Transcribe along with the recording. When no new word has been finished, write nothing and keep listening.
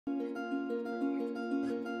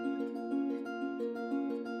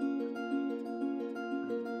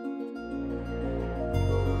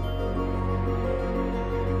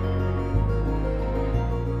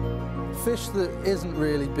fish that isn't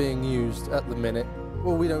really being used at the minute,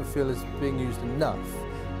 or we don't feel is being used enough,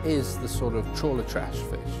 is the sort of trawler trash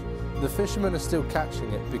fish. The fishermen are still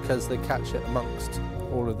catching it because they catch it amongst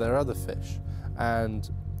all of their other fish, and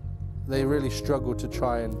they really struggle to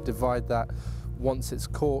try and divide that. Once it's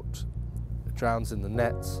caught, it drowns in the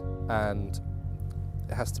nets and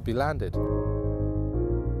it has to be landed.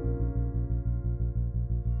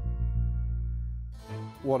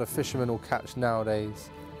 What a fisherman will catch nowadays,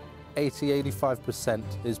 80–85%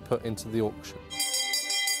 is put into the auction.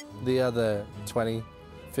 The other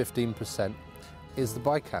 20–15% is the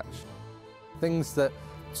bycatch. Things that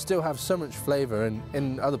still have so much flavour and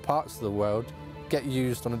in other parts of the world get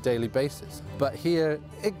used on a daily basis. But here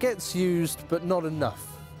it gets used, but not enough.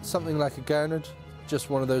 Something like a gurnard, just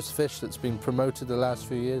one of those fish that's been promoted the last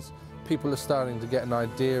few years. People are starting to get an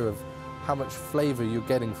idea of how much flavour you're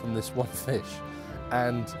getting from this one fish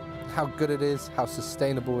and how good it is, how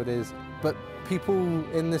sustainable it is. But people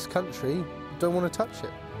in this country don't want to touch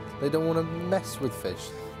it. They don't want to mess with fish.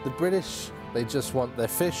 The British, they just want their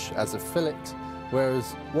fish as a fillet,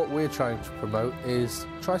 whereas what we're trying to promote is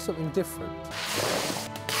try something different.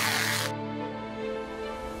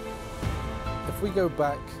 If we go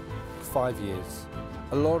back 5 years,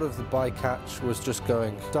 a lot of the bycatch was just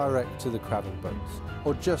going direct to the crabbing boats,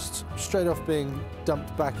 or just straight off being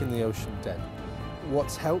dumped back in the ocean dead.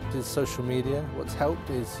 What's helped is social media. What's helped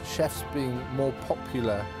is chefs being more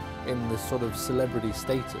popular in the sort of celebrity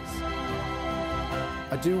status.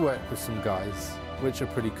 I do work with some guys, which are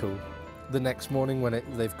pretty cool. The next morning when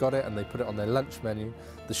they've got it and they put it on their lunch menu,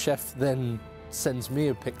 the chef then sends me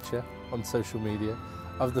a picture on social media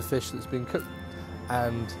of the fish that's been cooked,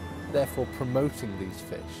 and therefore promoting these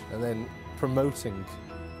fish and then promoting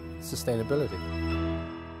sustainability.